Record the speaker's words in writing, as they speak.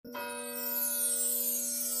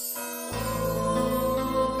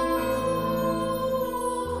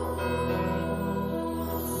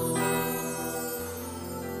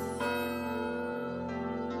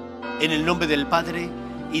En el nombre del Padre,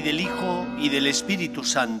 y del Hijo, y del Espíritu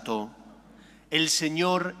Santo. El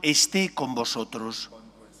Señor esté con vosotros.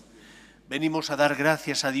 Venimos a dar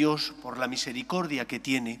gracias a Dios por la misericordia que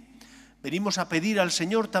tiene. Venimos a pedir al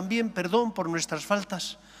Señor también perdón por nuestras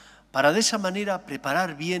faltas, para de esa manera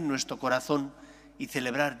preparar bien nuestro corazón y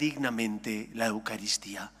celebrar dignamente la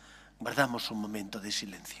Eucaristía. Guardamos un momento de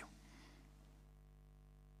silencio.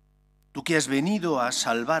 Tú que has venido a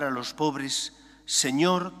salvar a los pobres,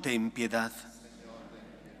 Señor, ten piedad.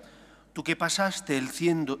 Tú que pasaste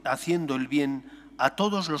haciendo el bien a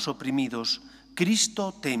todos los oprimidos,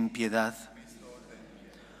 Cristo, ten piedad.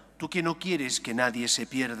 Tú que no quieres que nadie se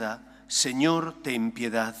pierda, Señor, ten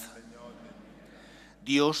piedad.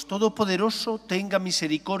 Dios Todopoderoso, tenga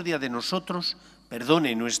misericordia de nosotros,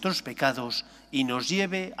 perdone nuestros pecados y nos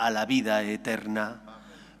lleve a la vida eterna.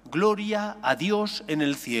 Gloria a Dios en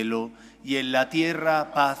el cielo y en la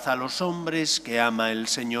tierra paz a los hombres que ama el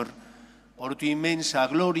Señor. Por tu inmensa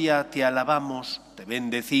gloria te alabamos, te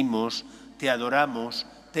bendecimos, te adoramos,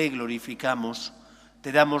 te glorificamos.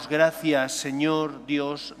 Te damos gracias, Señor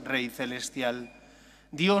Dios, Rey Celestial,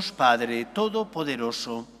 Dios Padre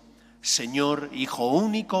Todopoderoso, Señor Hijo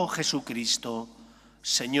único Jesucristo,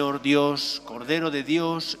 Señor Dios, Cordero de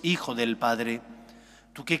Dios, Hijo del Padre.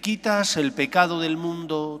 Tú que quitas el pecado del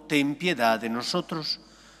mundo, ten piedad de nosotros.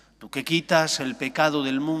 Tú que quitas el pecado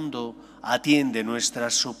del mundo, atiende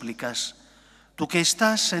nuestras súplicas. Tú que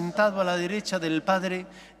estás sentado a la derecha del Padre,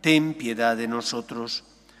 ten piedad de nosotros.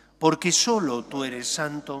 Porque solo tú eres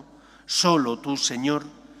santo, solo tú, Señor,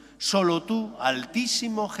 solo tú,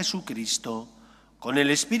 Altísimo Jesucristo, con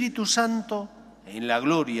el Espíritu Santo, en la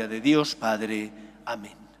gloria de Dios Padre.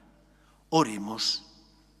 Amén. Oremos.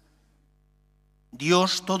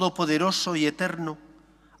 Dios Todopoderoso y Eterno,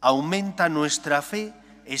 aumenta nuestra fe,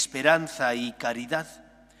 esperanza y caridad,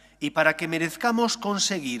 y para que merezcamos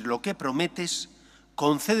conseguir lo que prometes,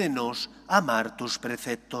 concédenos amar tus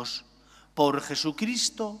preceptos. Por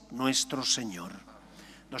Jesucristo nuestro Señor.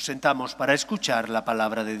 Nos sentamos para escuchar la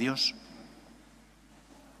palabra de Dios.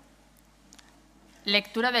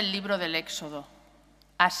 Lectura del libro del Éxodo.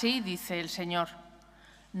 Así dice el Señor: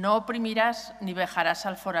 no oprimirás ni vejarás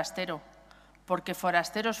al forastero, porque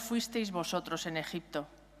forasteros fuisteis vosotros en Egipto.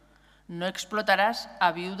 No explotarás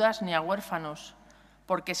a viudas ni a huérfanos,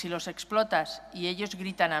 porque si los explotas y ellos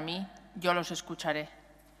gritan a mí, yo los escucharé.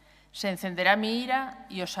 Se encenderá mi ira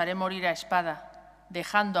y os haré morir a espada,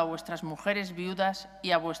 dejando a vuestras mujeres viudas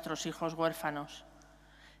y a vuestros hijos huérfanos.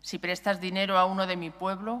 Si prestas dinero a uno de mi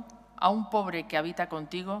pueblo, a un pobre que habita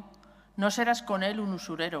contigo, no serás con él un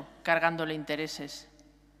usurero, cargándole intereses.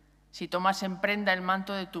 Si tomas en prenda el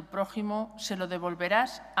manto de tu prójimo, se lo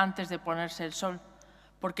devolverás antes de ponerse el sol,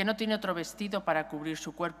 porque no tiene otro vestido para cubrir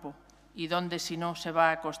su cuerpo, y dónde si no se va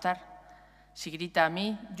a acostar. Si grita a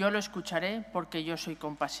mí, yo lo escucharé, porque yo soy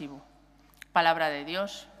compasivo. Palabra de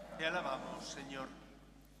Dios. Te alabamos, Señor.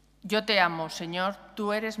 Yo te amo, Señor,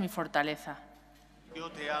 tú eres mi fortaleza. Yo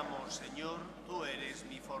te amo, Señor, tú eres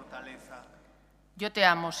mi fortaleza. Yo te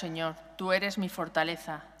amo, Señor, tú eres mi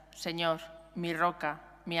fortaleza, Señor, mi roca,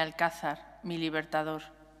 mi alcázar, mi libertador.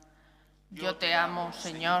 Yo te amo,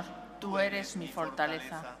 Señor, tú eres mi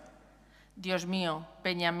fortaleza. Dios mío,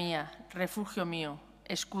 peña mía, refugio mío,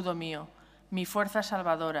 escudo mío, mi fuerza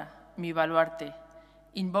salvadora, mi baluarte.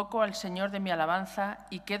 Invoco al Señor de mi alabanza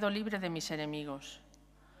y quedo libre de mis enemigos.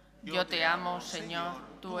 Yo te amo, Señor,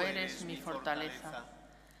 tú eres mi fortaleza.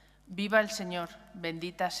 Viva el Señor,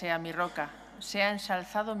 bendita sea mi roca, sea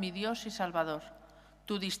ensalzado mi Dios y Salvador.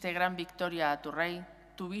 Tú diste gran victoria a tu Rey,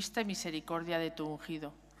 tuviste misericordia de tu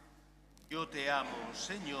ungido. Yo te amo,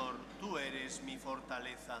 Señor, tú eres mi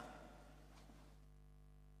fortaleza.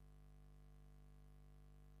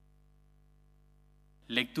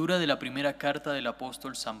 Lectura de la primera carta del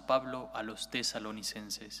apóstol San Pablo a los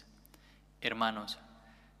tesalonicenses. Hermanos,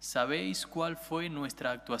 sabéis cuál fue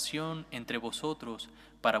nuestra actuación entre vosotros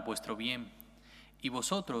para vuestro bien, y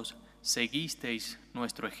vosotros seguisteis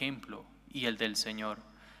nuestro ejemplo y el del Señor,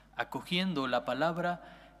 acogiendo la palabra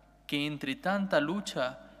que entre tanta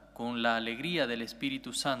lucha con la alegría del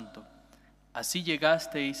Espíritu Santo, así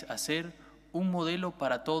llegasteis a ser un modelo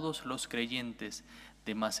para todos los creyentes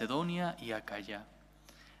de Macedonia y Acaya.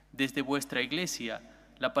 Desde vuestra iglesia,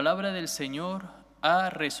 la palabra del Señor ha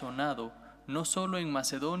resonado no solo en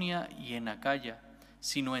Macedonia y en Acaya,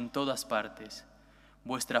 sino en todas partes.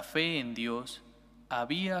 Vuestra fe en Dios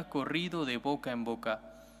había corrido de boca en boca,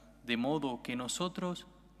 de modo que nosotros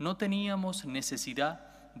no teníamos necesidad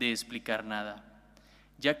de explicar nada,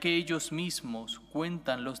 ya que ellos mismos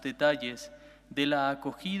cuentan los detalles de la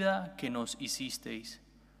acogida que nos hicisteis,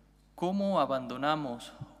 cómo abandonaron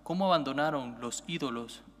los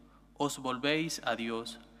ídolos, os volvéis a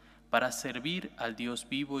Dios para servir al Dios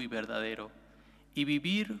vivo y verdadero, y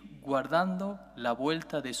vivir guardando la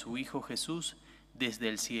vuelta de su Hijo Jesús desde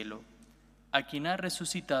el cielo, a quien ha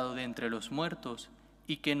resucitado de entre los muertos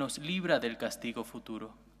y que nos libra del castigo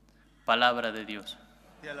futuro. Palabra de Dios.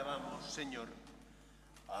 Te alabamos, Señor.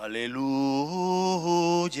 Aleluya,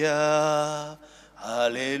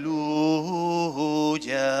 aleluya.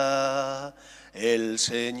 El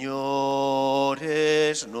Señor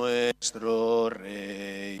es nuestro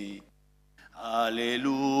Rey.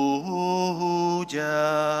 Aleluya,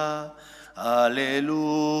 aleluya.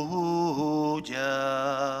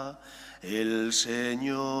 El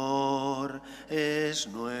Señor es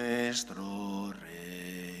nuestro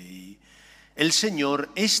Rey. El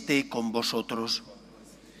Señor esté con vosotros.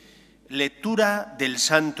 Lectura del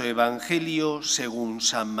Santo Evangelio según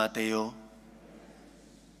San Mateo.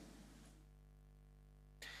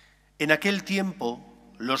 En aquel tiempo,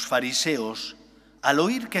 los fariseos, al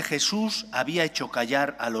oír que Jesús había hecho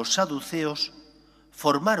callar a los saduceos,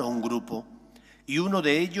 formaron un grupo, y uno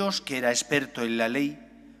de ellos, que era experto en la ley,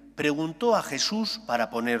 preguntó a Jesús para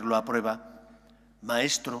ponerlo a prueba: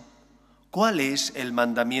 «Maestro, ¿cuál es el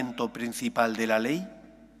mandamiento principal de la ley?».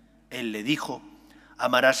 Él le dijo: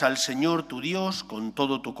 «Amarás al Señor tu Dios con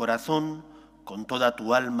todo tu corazón, con toda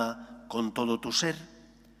tu alma, con todo tu ser.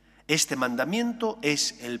 Este mandamiento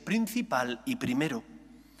es el principal y primero.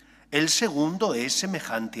 El segundo es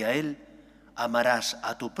semejante a él: amarás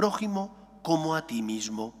a tu prójimo como a ti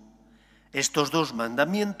mismo. Estos dos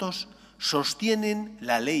mandamientos sostienen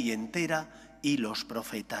la ley entera y los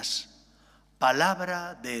profetas».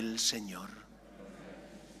 Palabra del Señor.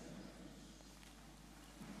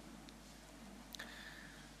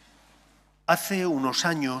 Hace unos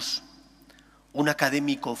años, un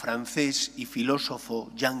académico francés y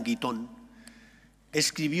filósofo, Jean Guiton,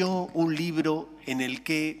 escribió un libro en el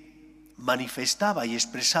que manifestaba y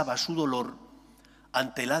expresaba su dolor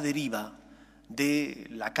ante la deriva de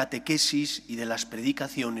la catequesis y de las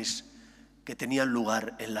predicaciones que tenían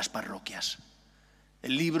lugar en las parroquias.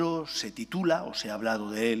 El libro se titula, o se ha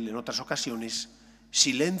hablado de él en otras ocasiones,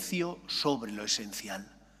 Silencio sobre lo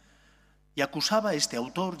esencial. Y acusaba este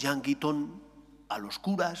autor, Jean Guiton, a los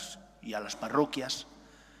curas y a las parroquias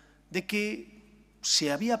de que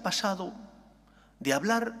se había pasado de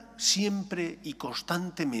hablar siempre y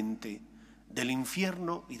constantemente del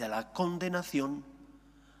infierno y de la condenación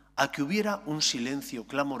a que hubiera un silencio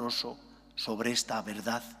clamoroso sobre esta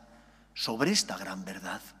verdad, sobre esta gran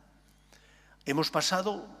verdad. Hemos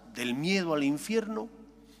pasado del miedo al infierno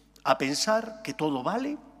a pensar que todo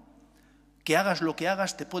vale, que hagas lo que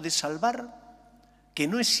hagas te puedes salvar, que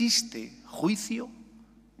no existe juicio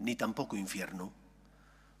ni tampoco infierno.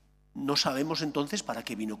 No sabemos entonces para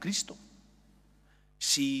qué vino Cristo.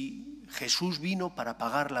 Si Jesús vino para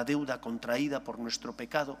pagar la deuda contraída por nuestro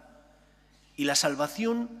pecado y la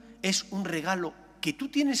salvación es un regalo que tú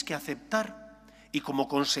tienes que aceptar y como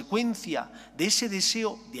consecuencia de ese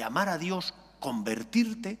deseo de amar a Dios,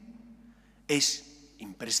 convertirte, es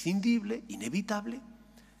imprescindible, inevitable,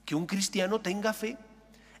 que un cristiano tenga fe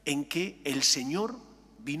en que el Señor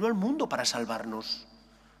vino al mundo para salvarnos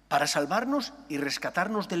y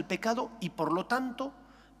rescatarnos del pecado y, por lo tanto,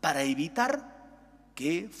 para evitar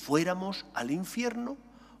que fuéramos al infierno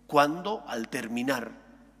cuando, al terminar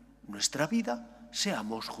nuestra vida,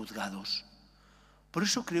 seamos juzgados. Por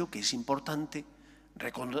eso creo que es importante,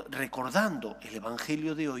 recordando el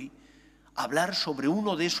Evangelio de hoy, hablar sobre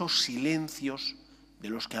uno de esos silencios de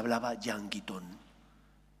los que hablaba Jean Guiton.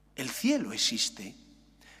 El cielo existe.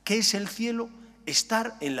 ¿Qué es el cielo?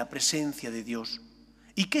 Estar en la presencia de Dios.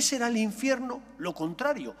 ¿Y qué será el infierno? Lo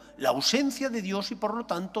contrario, la ausencia de Dios y, por lo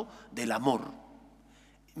tanto, del amor.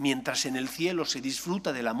 Mientras en el cielo se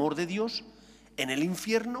disfruta del amor de Dios, en el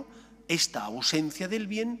infierno esta ausencia del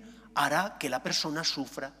bien hará que la persona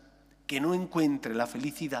sufra, que no encuentre la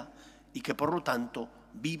felicidad y que, por lo tanto,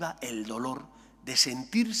 viva el dolor de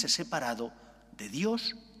sentirse separado de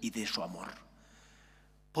Dios y de su amor.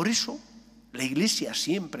 Por eso, la Iglesia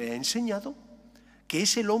siempre ha enseñado que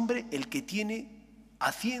es el hombre el que tiene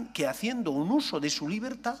que, haciendo un uso de su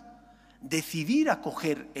libertad, decidir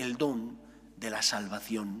acoger el don de la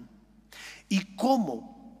salvación. ¿Y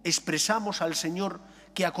cómo expresamos al Señor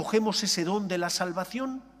que acogemos ese don de la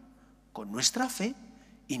salvación? Con nuestra fe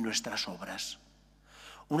y nuestras obras.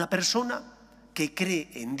 Una persona que cree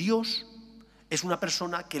en Dios es una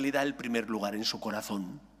persona que le da el primer lugar en su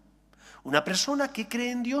corazón. Una persona que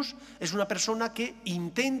cree en Dios es una persona que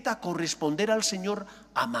intenta corresponder al Señor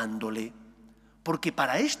amándole. Porque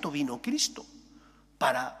para esto vino Cristo,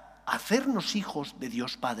 para hacernos hijos de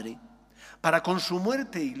Dios Padre, para con su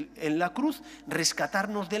muerte en la cruz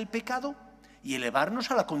rescatarnos del pecado y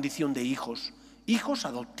elevarnos a la condición de hijos, hijos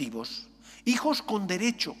adoptivos, hijos con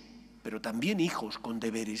derecho, pero también hijos con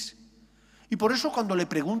deberes. Y por eso cuando le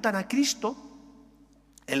preguntan a Cristo,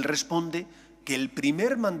 Él responde que el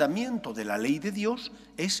primer mandamiento de la ley de Dios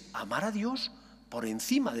es amar a Dios por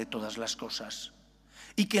encima de todas las cosas.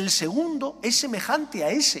 Y que el segundo es semejante a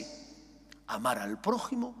ese, amar al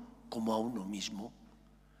prójimo como a uno mismo.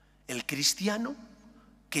 El cristiano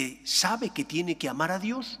que sabe que tiene que amar a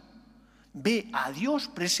Dios, ve a Dios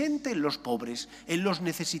presente en los pobres, en los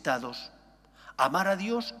necesitados. Amar a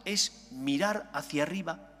Dios es mirar hacia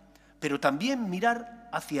arriba, pero también mirar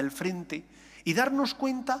hacia el frente y darnos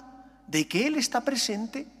cuenta de que Él está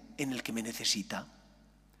presente en el que me necesita.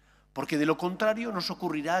 Porque de lo contrario nos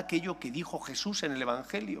ocurrirá aquello que dijo Jesús en el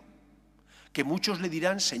Evangelio, que muchos le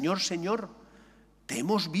dirán: Señor, Señor, te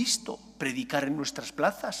hemos visto predicar en nuestras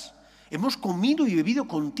plazas, hemos comido y bebido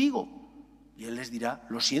contigo. Y Él les dirá: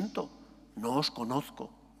 lo siento, no os conozco.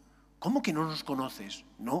 ¿Cómo que no nos conoces?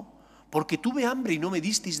 No, porque tuve hambre y no me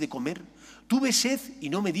disteis de comer, tuve sed y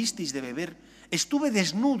no me disteis de beber, estuve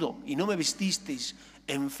desnudo y no me vestisteis,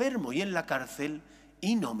 enfermo y en la cárcel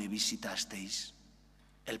y no me visitasteis.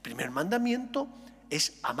 El primer mandamiento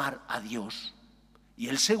es amar a Dios y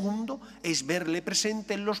el segundo es verle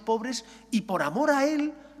presente en los pobres y por amor a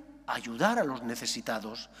Él ayudar a los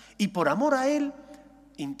necesitados y por amor a Él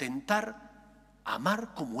intentar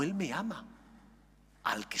amar como Él me ama,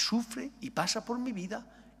 al que sufre y pasa por mi vida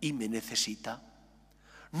y me necesita.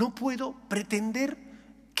 No puedo pretender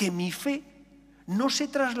que mi fe no se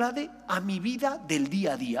traslade a mi vida del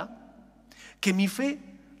día a día, que mi fe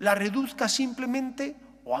la reduzca simplemente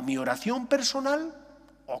o a mi oración personal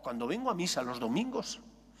o cuando vengo a misa los domingos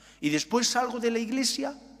y después salgo de la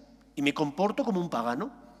iglesia y me comporto como un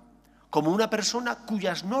pagano, como una persona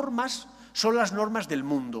cuyas normas son las normas del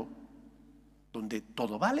mundo, donde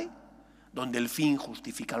todo vale, donde el fin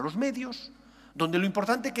justifica los medios, donde lo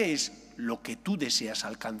importante que es lo que tú deseas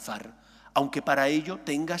alcanzar, aunque para ello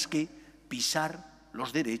tengas que pisar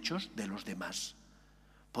los derechos de los demás.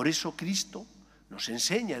 Por eso Cristo nos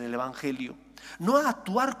enseña en el Evangelio no a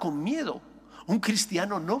actuar con miedo. Un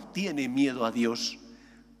cristiano no tiene miedo a Dios.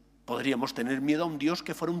 Podríamos tener miedo a un Dios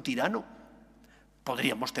que fuera un tirano.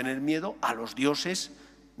 Podríamos tener miedo a los dioses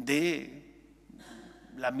de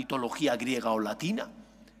la mitología griega o latina,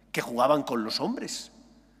 que jugaban con los hombres.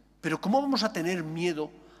 Pero ¿cómo vamos a tener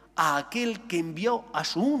miedo a aquel que envió a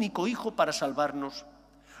su único hijo para salvarnos?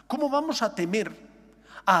 ¿Cómo vamos a temer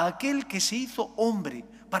a aquel que se hizo hombre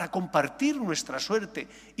para compartir nuestra suerte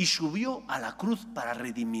y subió a la cruz para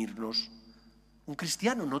redimirnos? Un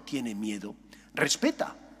cristiano no tiene miedo,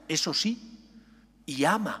 respeta, eso sí, y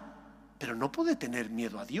ama, pero no puede tener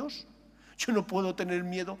miedo a Dios. Yo no puedo tener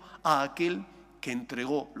miedo a aquel que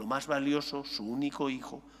entregó lo más valioso, su único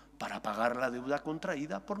hijo, para pagar la deuda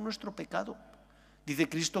contraída por nuestro pecado. Dice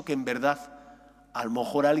Cristo que en verdad, a lo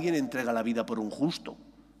mejor alguien entrega la vida por un justo,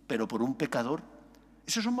 pero por un pecador,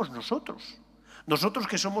 eso somos nosotros. Nosotros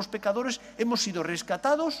que somos pecadores hemos sido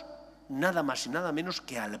rescatados nada más y nada menos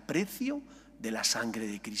que al precio de la sangre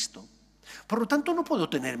de Cristo. Por lo tanto, no puedo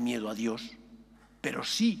tener miedo a Dios, pero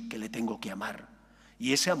sí que le tengo que amar.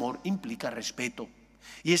 Y ese amor implica respeto.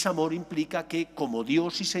 Y ese amor implica que, como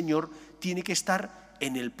Dios y Señor, tiene que estar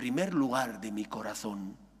en el primer lugar de mi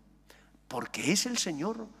corazón. Porque es el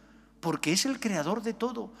Señor, porque es el creador de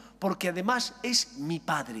todo, porque además es mi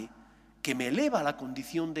Padre, que me eleva a la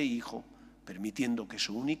condición de hijo, permitiendo que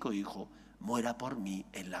su único hijo muera por mí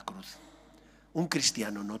en la cruz. Un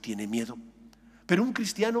cristiano no tiene miedo, pero un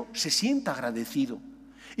cristiano se sienta agradecido.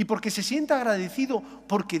 Y porque se sienta agradecido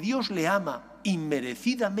porque Dios le ama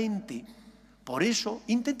inmerecidamente, por eso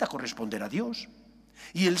intenta corresponder a Dios.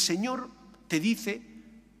 Y el Señor te dice: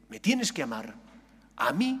 me tienes que amar,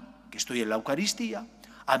 a mí que estoy en la Eucaristía,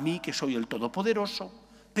 a mí que soy el Todopoderoso,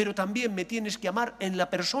 pero también me tienes que amar en la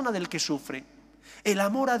persona del que sufre. El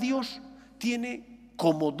amor a Dios tiene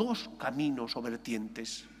como dos caminos o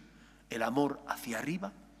vertientes: el amor hacia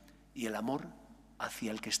arriba y el amor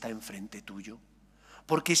hacia el que está enfrente tuyo.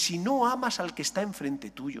 Porque si no amas al que está enfrente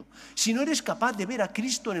tuyo, si no eres capaz de ver a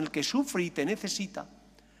Cristo en el que sufre y te necesita,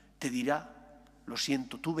 te dirá: lo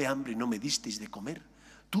siento, tuve hambre y no me disteis de comer,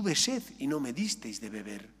 tuve sed y no me disteis de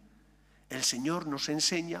beber. El Señor nos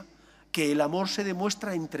enseña que el amor se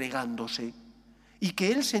demuestra entregándose y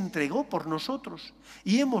que Él se entregó por nosotros.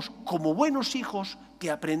 Y hemos, como buenos hijos, que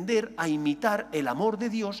aprender a imitar el amor de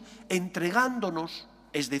Dios entregándonos,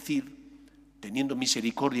 es decir, teniendo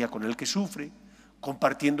misericordia con el que sufre,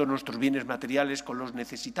 compartiendo nuestros bienes materiales con los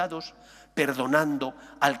necesitados, perdonando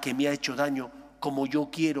al que me ha hecho daño como yo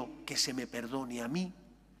quiero que se me perdone a mí.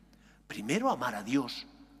 Primero amar a Dios,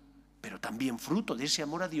 pero también fruto de ese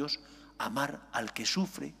amor a Dios, amar al que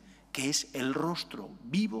sufre, que es el rostro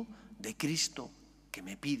vivo de Cristo que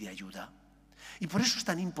me pide ayuda. Y por eso es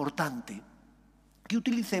tan importante que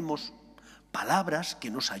utilicemos palabras que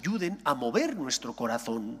nos ayuden a mover nuestro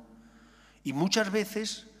corazón. Y muchas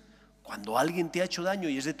veces, cuando alguien te ha hecho daño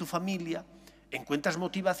y es de tu familia, encuentras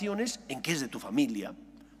motivaciones en que es de tu familia.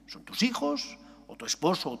 Son tus hijos, o tu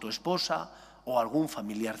esposo o tu esposa, o algún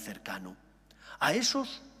familiar cercano. A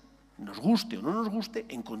esos, nos guste o no nos guste,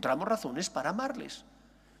 encontramos razones para amarles.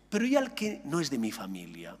 Pero ¿y al que no es de mi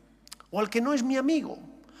familia? ¿O al que no es mi amigo?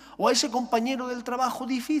 ¿O a ese compañero del trabajo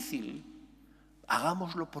difícil?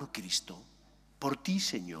 Hagámoslo por Cristo, por ti,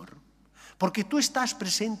 Señor. Porque tú estás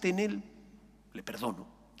presente en él, le perdono.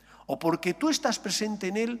 O porque tú estás presente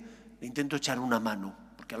en él, le intento echar una mano,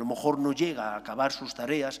 porque a lo mejor no llega a acabar sus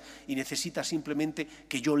tareas y necesita simplemente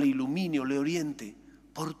que yo le ilumine o le oriente.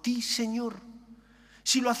 Por ti, Señor.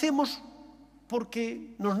 Si lo hacemos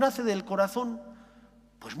porque nos nace del corazón,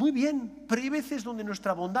 pues muy bien, pero hay veces donde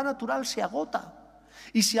nuestra bondad natural se agota.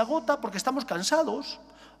 Y se agota porque estamos cansados,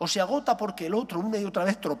 o se agota porque el otro una y otra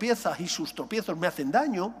vez tropieza y sus tropiezos me hacen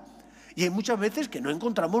daño. Y hay muchas veces que no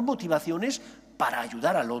encontramos motivaciones para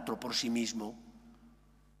ayudar al otro por sí mismo.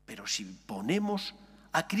 Pero si ponemos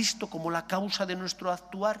a Cristo como la causa de nuestro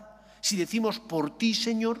actuar, si decimos por ti,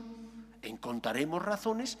 Señor, encontraremos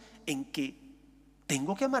razones en que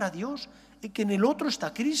tengo que amar a Dios, en que en el otro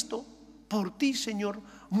está Cristo. Por ti, Señor,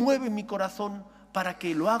 mueve mi corazón para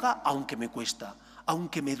que lo haga aunque me cuesta,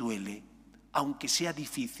 aunque me duele, aunque sea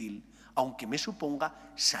difícil, aunque me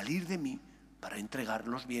suponga salir de mí para entregar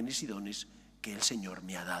los bienes y dones que el Señor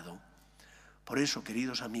me ha dado. Por eso,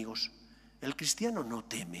 queridos amigos, el cristiano no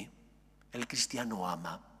teme, el cristiano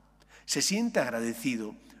ama. Se siente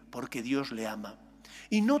agradecido porque Dios le ama.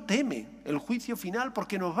 Y no teme el juicio final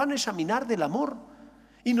porque nos van a examinar del amor.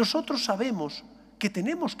 Y nosotros sabemos que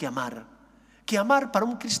tenemos que amar para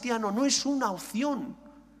un cristiano no es una opción.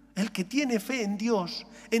 El que tiene fe en Dios,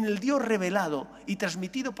 en el Dios revelado y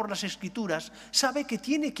transmitido por las Escrituras, sabe que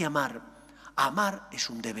tiene que amar. Amar es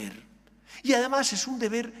un deber. Y además es un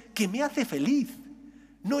deber que me hace feliz.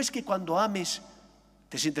 No es que cuando ames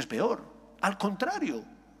te sientes peor. Al contrario,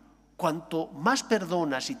 cuanto más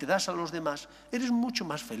perdonas y te das a los demás, eres mucho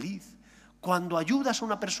más feliz. Cuando ayudas a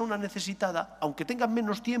una persona necesitada, aunque tengas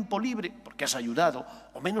menos tiempo libre, porque has ayudado,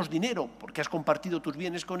 o menos dinero, porque has compartido tus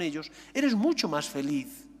bienes con ellos, eres mucho más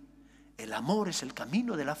feliz. El amor es el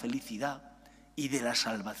camino de la felicidad y de la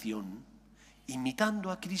salvación.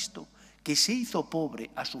 Imitando a Cristo, que se hizo pobre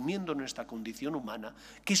asumiendo nuestra condición humana,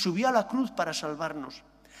 que subió a la cruz para salvarnos,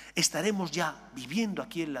 estaremos ya viviendo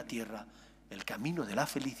aquí en la tierra el camino de la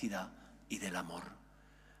felicidad y del amor.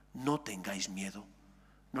 No tengáis miedo.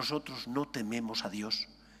 Nosotros no tememos a Dios,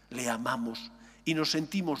 le amamos y nos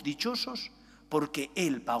sentimos dichosos porque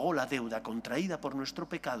Él pagó la deuda contraída por nuestro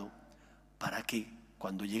pecado para que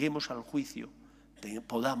cuando lleguemos al juicio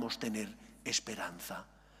podamos tener esperanza.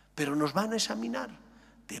 Pero nos van a examinar,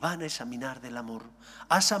 te van a examinar del amor.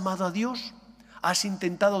 ¿Has amado a Dios? ¿Has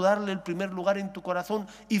intentado darle el primer lugar en tu corazón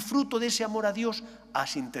y fruto de ese amor a Dios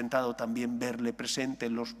has intentado también verle presente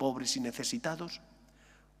en los pobres y necesitados?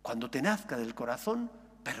 Cuando te nazca del corazón,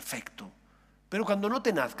 perfecto. Pero cuando no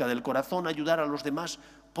te nazca del corazón ayudar a los demás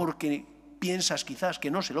porque piensas quizás que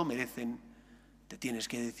no se lo merecen, te tienes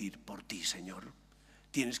que decir por ti, Señor.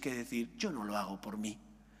 Tienes que decir, yo no lo hago por mí,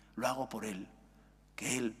 lo hago por Él,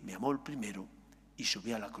 que Él me amó el primero y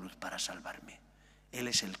subió a la cruz para salvarme. Él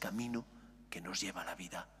es el camino que nos lleva a la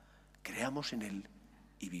vida. Creamos en Él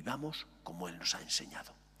y vivamos como Él nos ha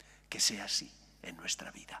enseñado. Que sea así en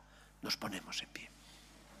nuestra vida. Nos ponemos en pie.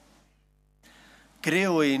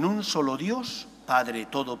 Creo en un solo Dios, Padre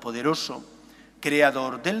Todopoderoso,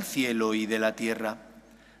 Creador del cielo y de la tierra,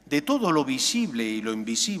 de todo lo visible y lo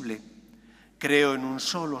invisible. Creo en un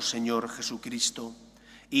solo Señor Jesucristo,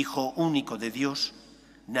 Hijo único de Dios,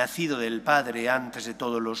 nacido del Padre antes de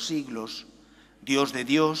todos los siglos, Dios de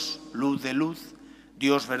Dios, luz de luz,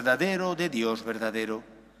 Dios verdadero de Dios verdadero,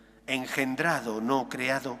 engendrado, no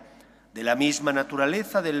creado, de la misma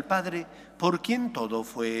naturaleza del Padre, por quien todo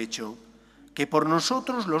fue hecho, que por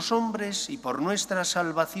nosotros los hombres y por nuestra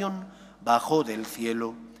salvación bajó del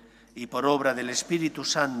cielo, y por obra del Espíritu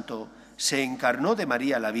Santo se encarnó de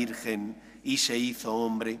María la Virgen y se hizo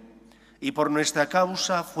hombre, y por nuestra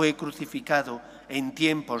causa fue crucificado en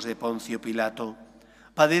tiempos de Poncio Pilato,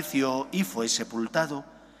 padeció y fue sepultado,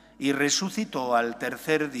 y resucitó al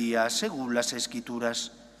tercer día según las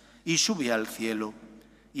Escrituras, y subió al cielo,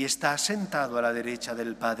 y está sentado a la derecha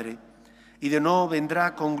del Padre. y de nuevo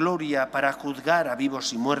vendrá con gloria para juzgar a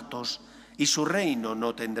vivos y muertos, y su reino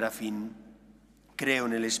no tendrá fin. Creo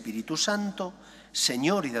en el Espíritu Santo,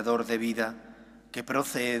 Señor y dador de vida, que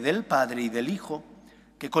procede del Padre y del Hijo,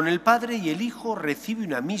 que con el Padre y el Hijo recibe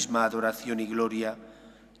una misma adoración y gloria,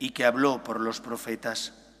 y que habló por los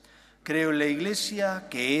profetas. Creo en la Iglesia,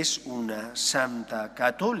 que es una, santa,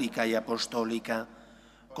 católica y apostólica.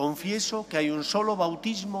 Confieso que hay un solo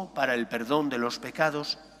bautismo para el perdón de los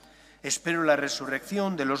pecados. Espero la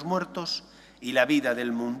resurrección de los muertos y la vida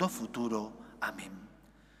del mundo futuro. Amén.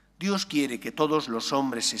 Dios quiere que todos los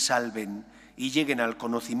hombres se salven y lleguen al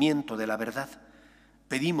conocimiento de la verdad.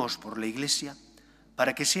 Pedimos por la Iglesia,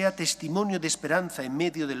 para que sea testimonio de esperanza en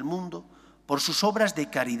medio del mundo, por sus obras de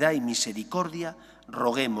caridad y misericordia,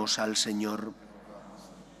 roguemos al Señor.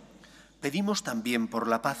 Pedimos también por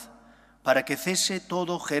la paz, para que cese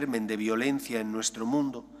todo germen de violencia en nuestro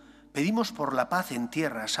mundo. Pedimos por la paz en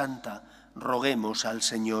Tierra Santa, roguemos al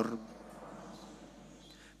Señor.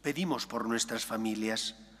 Pedimos por nuestras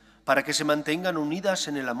familias, para que se mantengan unidas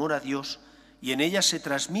en el amor a Dios y en ellas se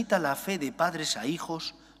transmita la fe de padres a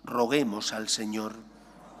hijos, roguemos al Señor.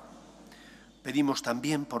 Pedimos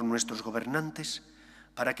también por nuestros gobernantes,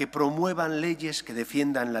 para que promuevan leyes que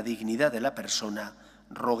defiendan la dignidad de la persona,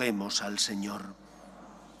 roguemos al Señor.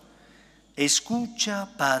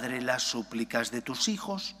 Escucha, Padre, las súplicas de tus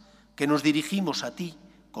hijos, que nos dirigimos a ti,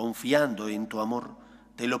 confiando en tu amor.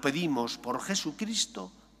 Te lo pedimos por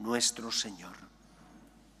Jesucristo, nuestro Señor.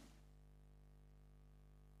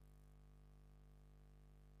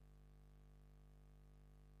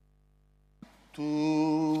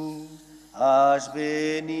 Tú has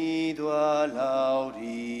venido a la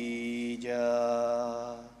orilla,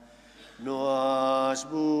 no has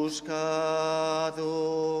buscado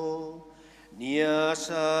ni a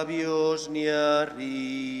sabios ni a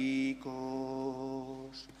ricos,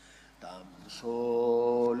 tan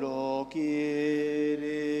solo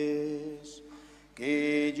quieres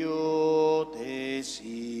que yo te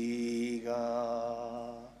siga.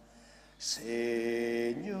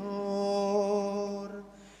 Señor,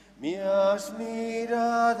 me has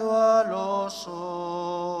mirado a los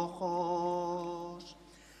ojos,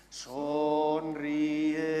 sonriendo,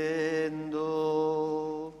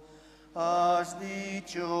 has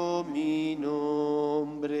dicho mi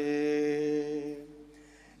nombre.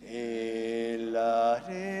 En la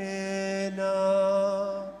arena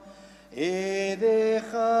he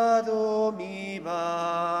dejado mi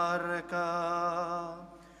barca,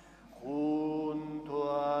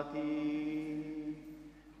 junto a ti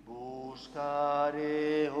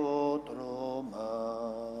buscaré otro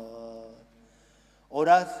mar.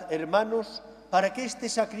 Orad, hermanos, para que este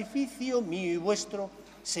sacrificio mío y vuestro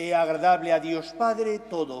sea agradable a Dios Padre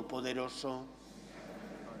Todopoderoso.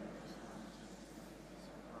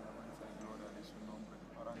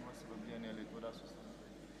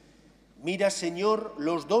 Mira, Señor,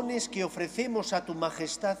 los dones que ofrecemos a tu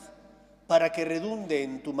majestad, para que redunde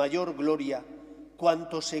en tu mayor gloria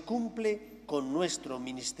cuanto se cumple con nuestro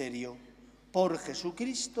ministerio. Por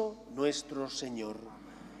Jesucristo nuestro Señor.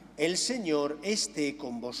 El Señor esté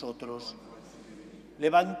con vosotros.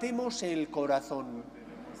 Levantemos el corazón.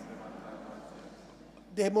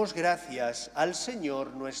 Demos gracias al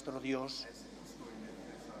Señor nuestro Dios.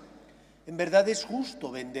 En verdad es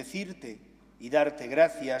justo bendecirte y darte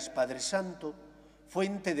gracias, Padre Santo,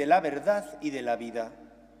 fuente de la verdad y de la vida,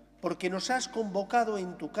 porque nos has convocado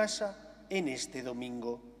en tu casa en este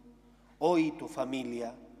domingo. Hoy tu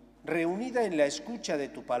familia, reunida en la escucha de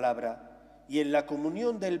tu palabra y en la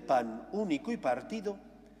comunión del pan único y partido,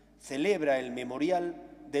 celebra el memorial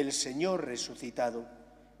del Señor resucitado,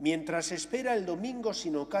 mientras espera el domingo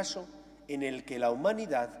sin ocaso en el que la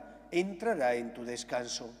humanidad entrará en tu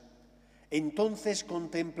descanso. Entonces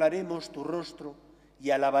contemplaremos tu rostro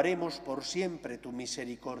y alabaremos por siempre tu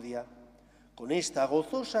misericordia. Con esta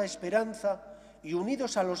gozosa esperanza y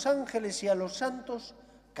unidos a los ángeles y a los santos,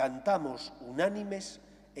 cantamos unánimes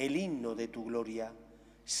el himno de tu gloria.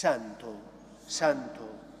 Santo, santo,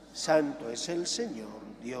 santo es el Señor,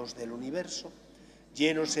 Dios del universo.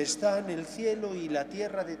 Llenos están el cielo y la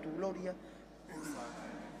tierra de tu gloria.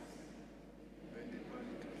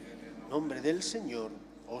 En nombre del Señor,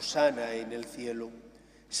 hosana en el cielo.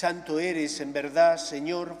 Santo eres en verdad,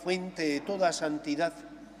 Señor, fuente de toda santidad.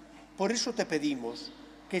 Por eso te pedimos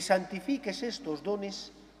que santifiques estos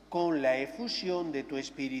dones con la efusión de tu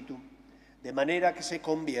Espíritu, de manera que se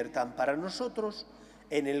conviertan para nosotros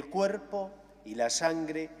en el cuerpo y la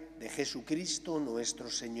sangre de Jesucristo nuestro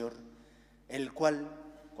Señor, el cual,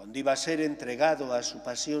 cuando iba a ser entregado a su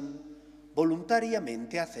pasión,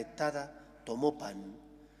 voluntariamente aceptada, tomó pan.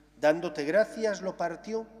 Dándote gracias, lo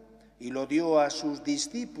partió y lo dio a sus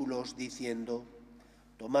discípulos, diciendo: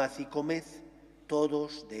 Tomad y comed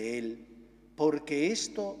todos de él, porque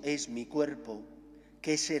esto es mi cuerpo,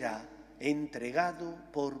 que será entregado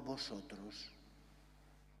por vosotros.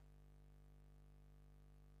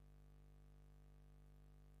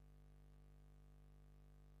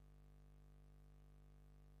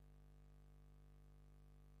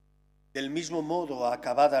 Del mismo modo,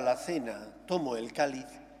 acabada la cena, tomó el cáliz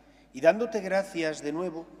y, dándote gracias de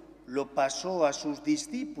nuevo, lo pasó a sus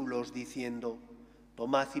discípulos, diciendo: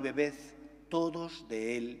 Tomad y bebed todos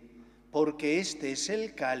de él, porque este es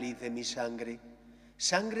el cáliz de mi sangre,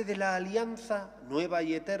 sangre de la alianza nueva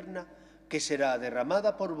y eterna, que será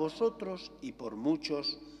derramada por vosotros y por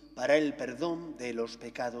muchos para el perdón de los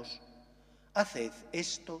pecados. Haced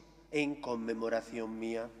esto en conmemoración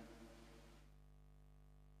mía.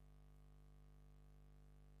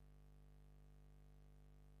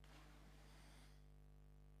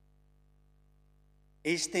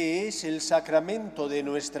 Este es el sacramento de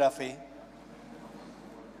nuestra fe.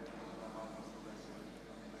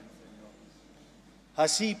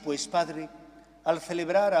 Así pues, Padre, al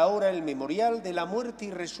celebrar ahora el memorial de la muerte y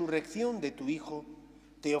resurrección de tu Hijo,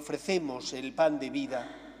 te ofrecemos el pan de vida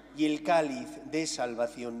y el cáliz de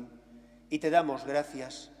salvación, y te damos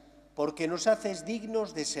gracias porque nos haces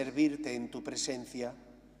dignos de servirte en tu presencia.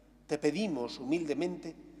 Te pedimos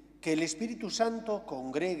humildemente que el Espíritu Santo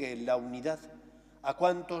congregue en la unidad a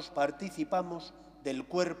cuantos participamos del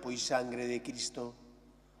cuerpo y sangre de Cristo.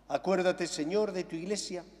 Acuérdate, Señor, de tu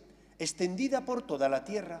Iglesia, extendida por toda la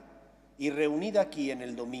tierra y reunida aquí en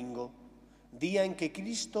el domingo, día en que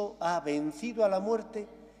Cristo ha vencido a la muerte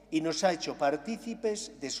y nos ha hecho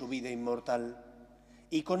partícipes de su vida inmortal.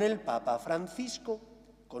 Y con el Papa Francisco,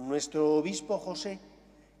 con nuestro obispo José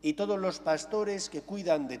y todos los pastores que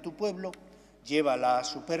cuidan de tu pueblo, llévala a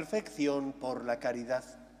su perfección por la caridad.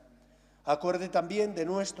 Acuerde también de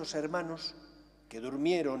nuestros hermanos que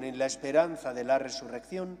durmieron en la esperanza de la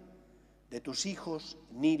resurrección, de tus hijos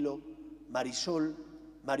Nilo, Marisol,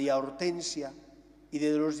 María Hortensia y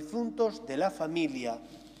de los difuntos de la familia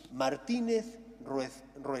Martínez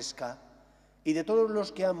Ruesca, y de todos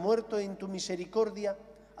los que han muerto en tu misericordia,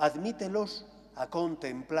 admítelos a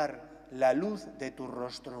contemplar la luz de tu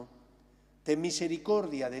rostro. Ten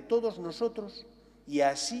misericordia de todos nosotros, y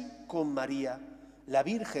así con María, la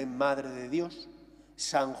Virgen Madre de Dios,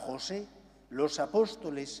 San José, los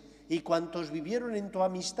apóstoles y cuantos vivieron en tu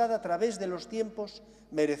amistad a través de los tiempos,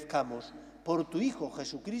 merezcamos, por tu Hijo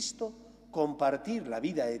Jesucristo, compartir la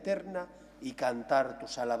vida eterna y cantar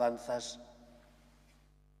tus alabanzas.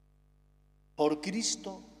 Por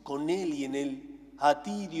Cristo, con Él y en Él, a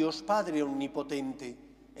ti, Dios Padre Omnipotente,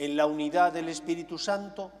 en la unidad del Espíritu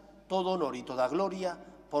Santo, todo honor y toda gloria,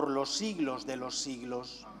 por los siglos de los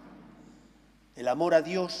siglos. El amor a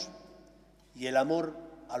Dios y el amor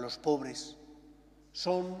a los pobres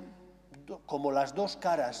son como las dos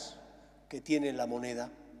caras que tiene la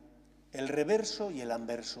moneda, el reverso y el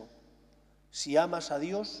anverso. Si amas a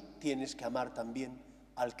Dios, tienes que amar también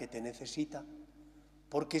al que te necesita,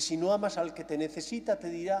 porque si no amas al que te necesita, te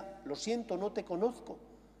dirá: lo siento, no te conozco,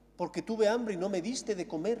 porque tuve hambre y no me diste de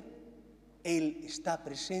comer. Él está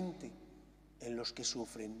presente en los que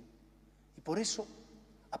sufren. Y por eso,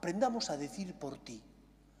 aprendamos a decir por ti,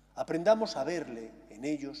 aprendamos a verle en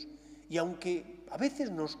ellos, y aunque a veces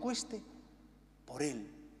nos cueste, por Él.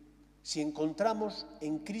 Si encontramos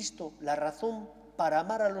en Cristo la razón para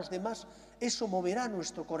amar a los demás, eso moverá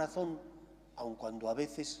nuestro corazón, aun cuando a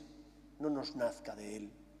veces no nos nazca de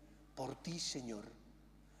Él. Por ti, Señor.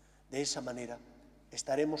 De esa manera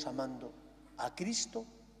estaremos amando a Cristo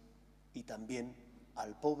y también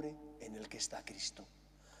al pobre en el que está Cristo.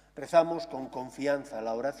 Rezamos con confianza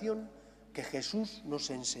la oración que Jesús nos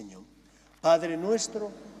enseñó. Padre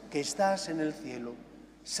nuestro que estás en el cielo,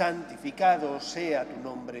 santificado sea tu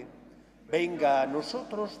nombre. Venga a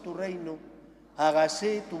nosotros tu reino,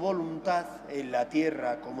 hágase tu voluntad en la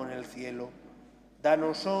tierra como en el cielo.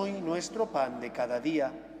 Danos hoy nuestro pan de cada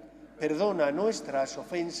día. Perdona nuestras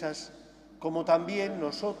ofensas, como también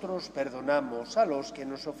nosotros perdonamos a los que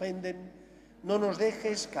nos ofenden. No nos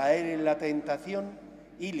dejes caer en la tentación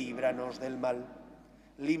y líbranos del mal.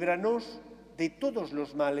 Líbranos de todos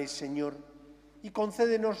los males, Señor, y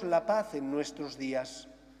concédenos la paz en nuestros días,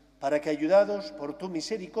 para que, ayudados por tu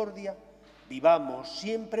misericordia, vivamos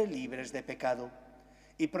siempre libres de pecado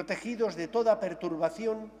y protegidos de toda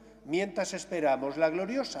perturbación, mientras esperamos la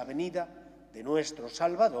gloriosa venida de nuestro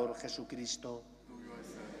Salvador Jesucristo.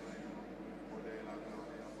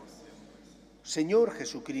 Señor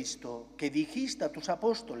Jesucristo, que dijiste a tus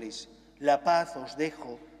apóstoles: la paz os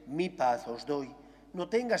dejo, mi paz os doy, no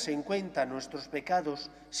tengas en cuenta nuestros pecados,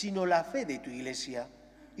 sino la fe de tu Iglesia,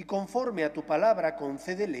 y conforme a tu palabra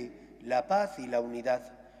concédele la paz y la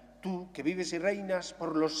unidad. Tú, que vives y reinas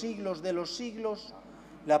por los siglos de los siglos,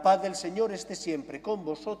 la paz del Señor esté siempre con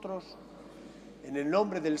vosotros. En el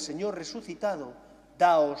nombre del Señor resucitado,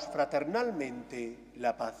 daos fraternalmente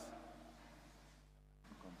la paz.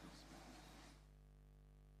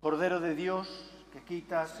 Cordero de Dios, que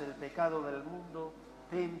quitas el pecado del mundo,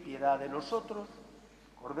 ten piedad de nosotros.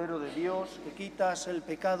 Cordero de Dios, que quitas el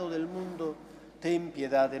pecado del mundo, ten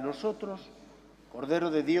piedad de nosotros. Cordero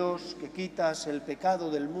de Dios, que quitas el pecado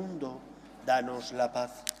del mundo, danos la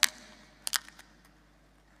paz.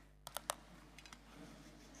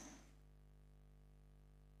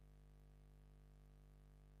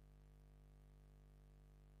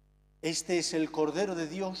 Este es el Cordero de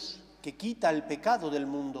Dios que quita el pecado del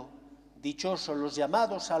mundo. Dichosos los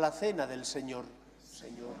llamados a la cena del Señor.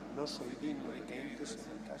 Señor, no soy digno de que entres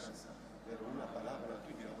en mi casa, pero una palabra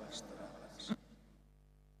tuya bastará.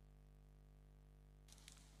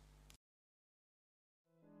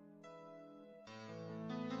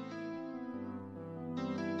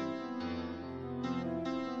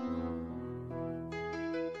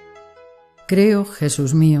 Creo,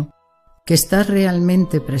 Jesús mío, que estás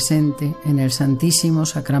realmente presente en el Santísimo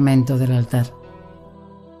Sacramento del altar.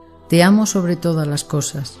 Te amo sobre todas las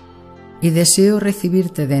cosas y deseo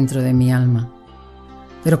recibirte dentro de mi alma,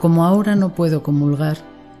 pero como ahora no puedo comulgar,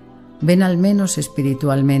 ven al menos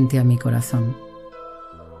espiritualmente a mi corazón.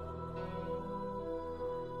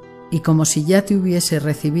 Y como si ya te hubiese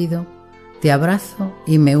recibido, te abrazo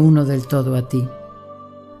y me uno del todo a ti.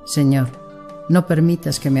 Señor, no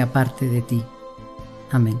permitas que me aparte de ti.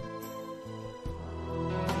 Amén.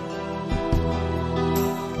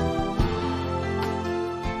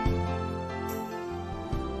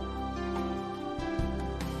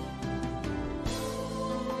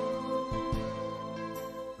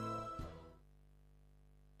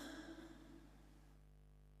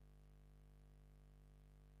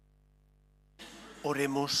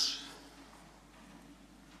 Oremos.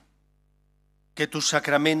 Que tus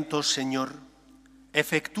sacramentos, Señor,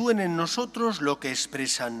 efectúen en nosotros lo que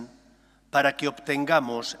expresan, para que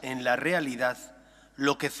obtengamos en la realidad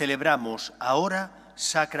lo que celebramos ahora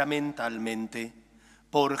sacramentalmente.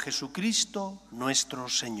 Por Jesucristo nuestro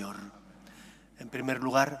Señor. En primer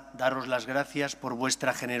lugar, daros las gracias por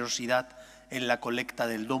vuestra generosidad en la colecta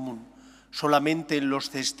del Domum. Solamente en los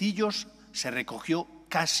cestillos se recogió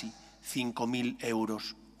casi 5.000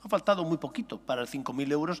 euros. Ha faltado muy poquito para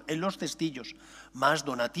 5.000 euros en los cestillos, más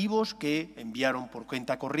donativos que enviaron por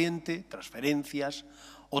cuenta corriente, transferencias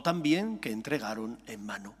o también que entregaron en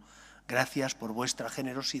mano. Gracias por vuestra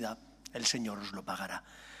generosidad, el Señor os lo pagará.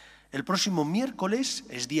 El próximo miércoles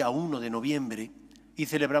es día 1 de noviembre y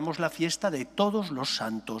celebramos la fiesta de todos los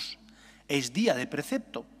santos. Es día de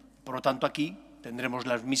precepto, por lo tanto aquí tendremos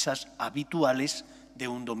las misas habituales de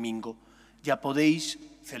un domingo. Ya podéis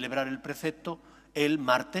celebrar el precepto el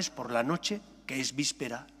martes por la noche, que es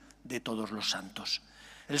víspera de todos los santos.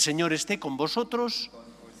 El Señor esté con vosotros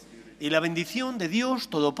y la bendición de Dios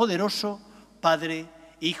Todopoderoso, Padre,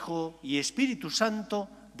 Hijo y Espíritu Santo,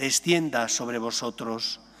 descienda sobre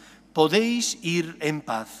vosotros. Podéis ir en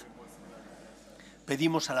paz.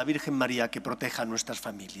 Pedimos a la Virgen María que proteja a nuestras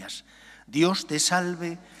familias. Dios te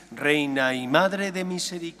salve, Reina y Madre de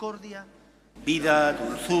misericordia, vida,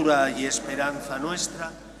 dulzura y esperanza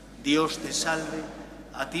nuestra. Dios te salve,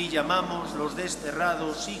 a ti llamamos los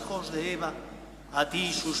desterrados hijos de Eva, a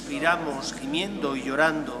ti suspiramos gimiendo y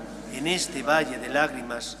llorando en este valle de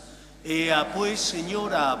lágrimas. Ea pues,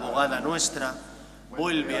 Señora, abogada nuestra,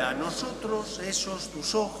 vuelve a nosotros esos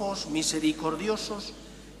tus ojos misericordiosos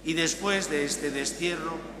y después de este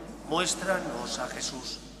destierro, muéstranos a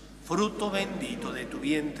Jesús, fruto bendito de tu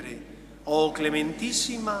vientre, oh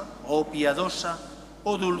clementísima, oh piadosa,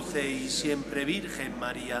 oh dulce y siempre Virgen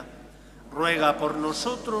María. Ruega por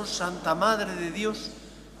nosotros, Santa Madre de Dios,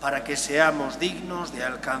 para que seamos dignos de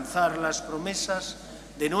alcanzar las promesas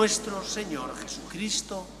de nuestro Señor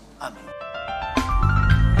Jesucristo. Amén.